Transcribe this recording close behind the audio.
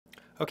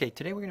Okay,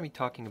 today we're going to be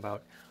talking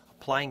about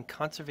applying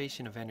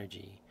conservation of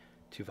energy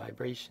to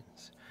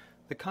vibrations.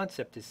 The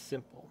concept is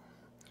simple.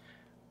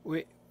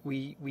 We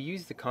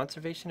use the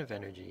conservation of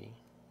energy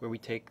where we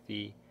take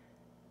the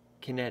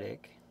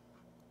kinetic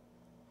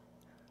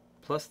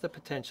plus the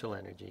potential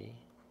energy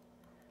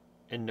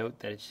and note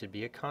that it should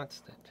be a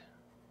constant.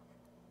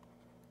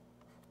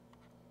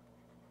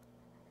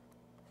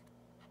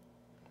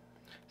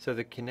 So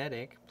the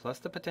kinetic plus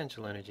the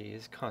potential energy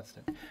is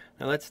constant.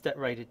 Now let's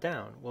write it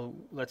down. Well,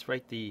 let's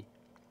write the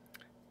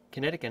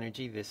kinetic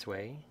energy this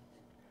way.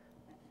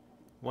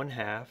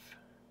 1/2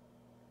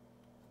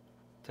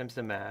 times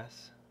the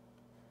mass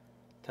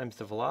times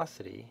the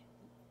velocity,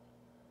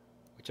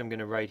 which I'm going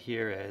to write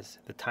here as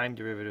the time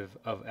derivative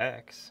of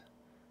x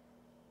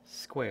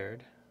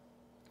squared.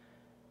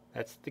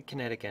 That's the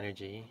kinetic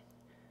energy.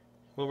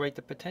 We'll write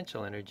the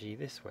potential energy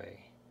this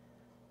way.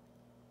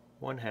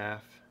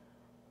 1/2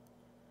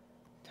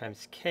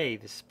 times k,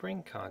 the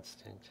spring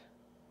constant,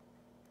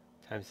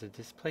 times the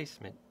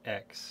displacement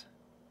x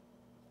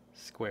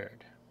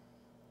squared.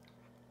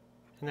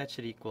 And that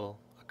should equal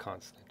a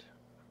constant.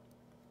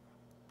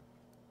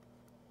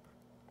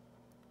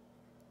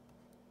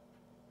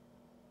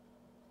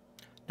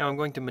 Now I'm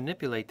going to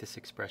manipulate this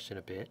expression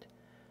a bit.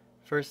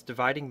 First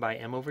dividing by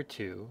m over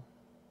 2,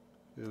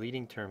 the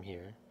leading term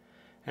here,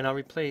 and I'll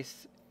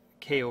replace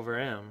k over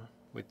m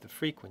with the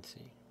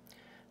frequency.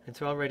 And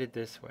so I'll write it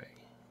this way.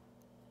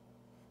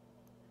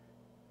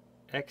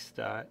 X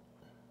dot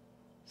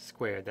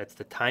squared, that's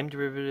the time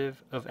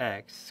derivative of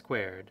x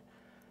squared,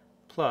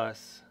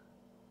 plus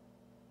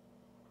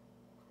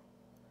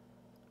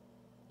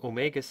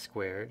omega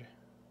squared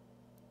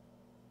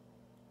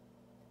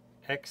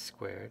x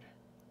squared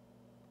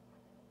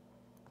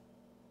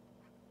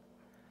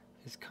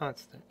is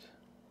constant.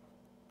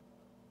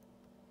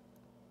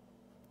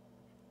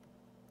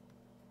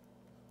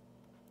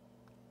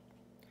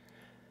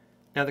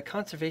 Now the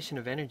conservation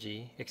of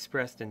energy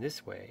expressed in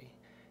this way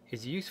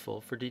is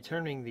useful for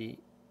determining the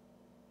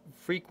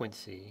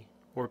frequency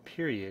or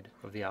period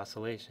of the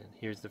oscillation.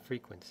 Here's the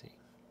frequency.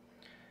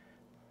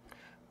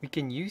 We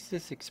can use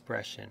this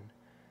expression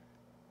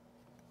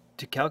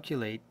to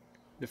calculate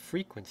the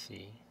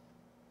frequency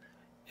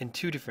in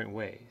two different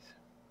ways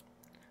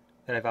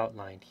that I've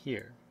outlined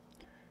here.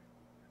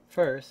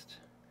 First,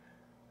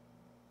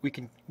 we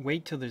can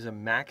wait till there's a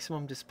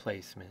maximum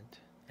displacement,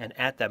 and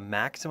at that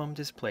maximum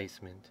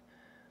displacement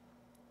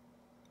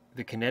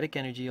the kinetic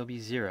energy will be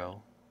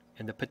 0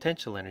 and the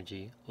potential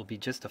energy will be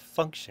just a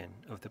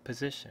function of the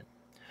position.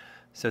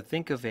 So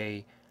think of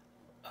a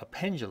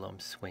pendulum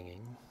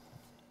swinging,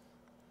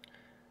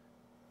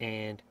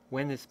 and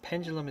when this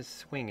pendulum is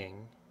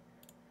swinging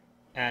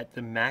at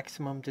the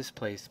maximum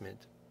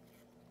displacement,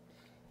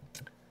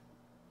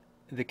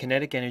 the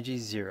kinetic energy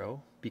is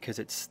 0 because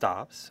it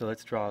stops. So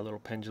let's draw a little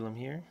pendulum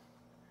here,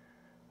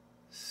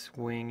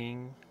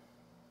 swinging.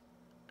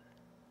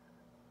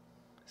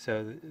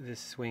 So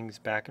this swings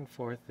back and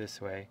forth this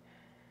way,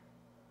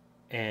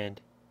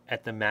 and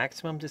at the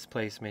maximum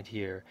displacement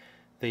here,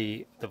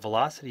 the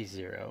velocity is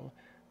 0,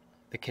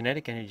 the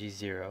kinetic energy is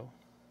 0,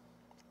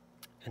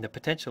 and the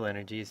potential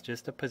energy is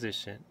just a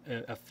position,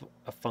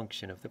 a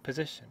function of the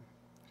position.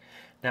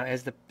 Now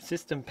as the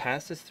system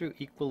passes through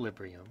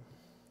equilibrium,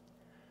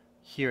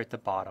 here at the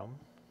bottom,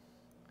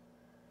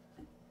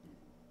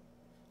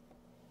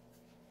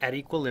 at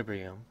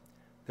equilibrium,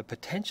 the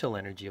potential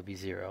energy will be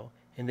 0,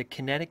 and the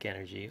kinetic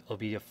energy will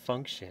be a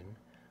function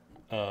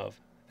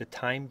of the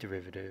time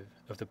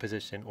derivative of the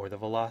position or the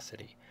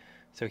velocity.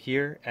 So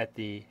here as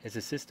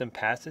the system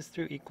passes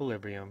through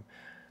equilibrium,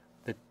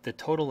 the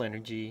total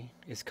energy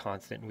is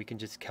constant, and we can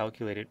just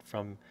calculate it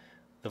from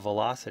the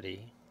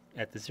velocity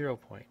at the 0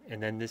 point.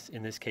 And then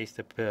in this case,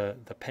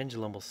 the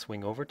pendulum will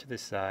swing over to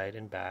this side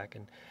and back,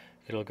 and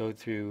it'll go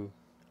through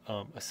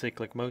a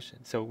cyclic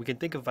motion. So we can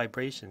think of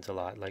vibrations a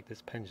lot like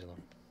this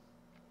pendulum.